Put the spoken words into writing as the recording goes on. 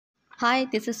Hi,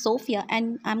 this is Sophia,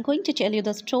 and I'm going to tell you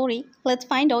the story. Let's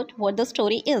find out what the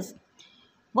story is.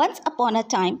 Once upon a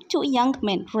time, two young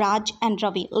men, Raj and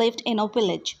Ravi, lived in a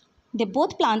village. They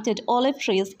both planted olive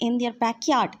trees in their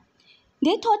backyard.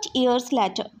 They thought years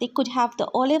later they could have the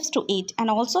olives to eat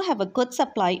and also have a good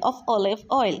supply of olive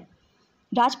oil.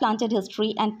 Raj planted his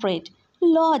tree and prayed,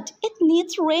 Lord, it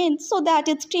needs rain so that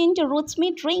its tender roots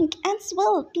may drink and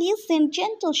swell. Please send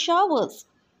gentle showers.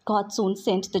 God soon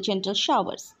sent the gentle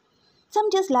showers. Some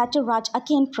days later, Raj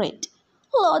again prayed,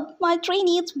 Lord, my tree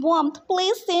needs warmth.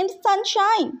 Please send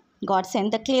sunshine. God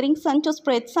sent the clearing sun to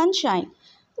spread sunshine.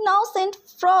 Now send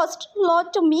frost,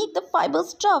 Lord, to make the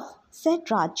fibers tough, said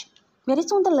Raj. Very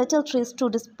soon the little tree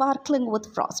stood sparkling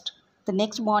with frost. The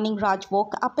next morning, Raj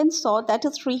woke up and saw that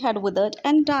his tree had withered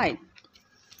and died.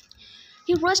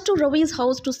 He rushed to Ravi's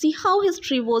house to see how his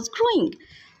tree was growing.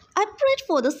 I prayed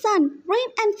for the sun, rain,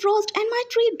 and frost, and my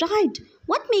tree died.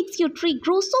 What makes your tree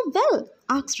grow so well?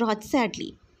 Asked Raj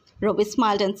sadly. Ravi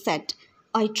smiled and said,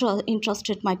 I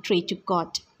entrusted my tree to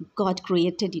God. God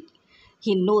created it.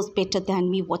 He knows better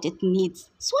than me what it needs.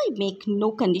 So I make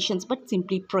no conditions but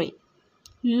simply pray.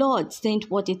 Lord, send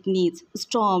what it needs,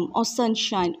 storm or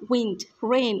sunshine, wind,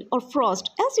 rain or frost,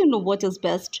 as you know what is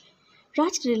best.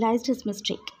 Raj realized his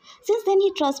mistake. Since then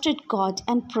he trusted God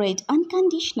and prayed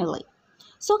unconditionally.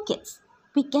 So kids,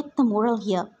 we get the moral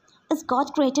here. As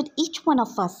God created each one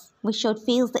of us, we should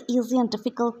face the easy and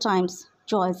difficult times,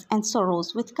 joys and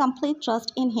sorrows with complete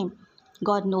trust in Him.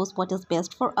 God knows what is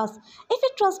best for us. If we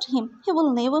trust Him, He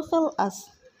will never fail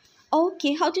us.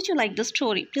 Okay, how did you like the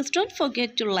story? Please don't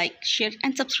forget to like, share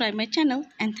and subscribe my channel.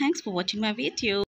 And thanks for watching my video.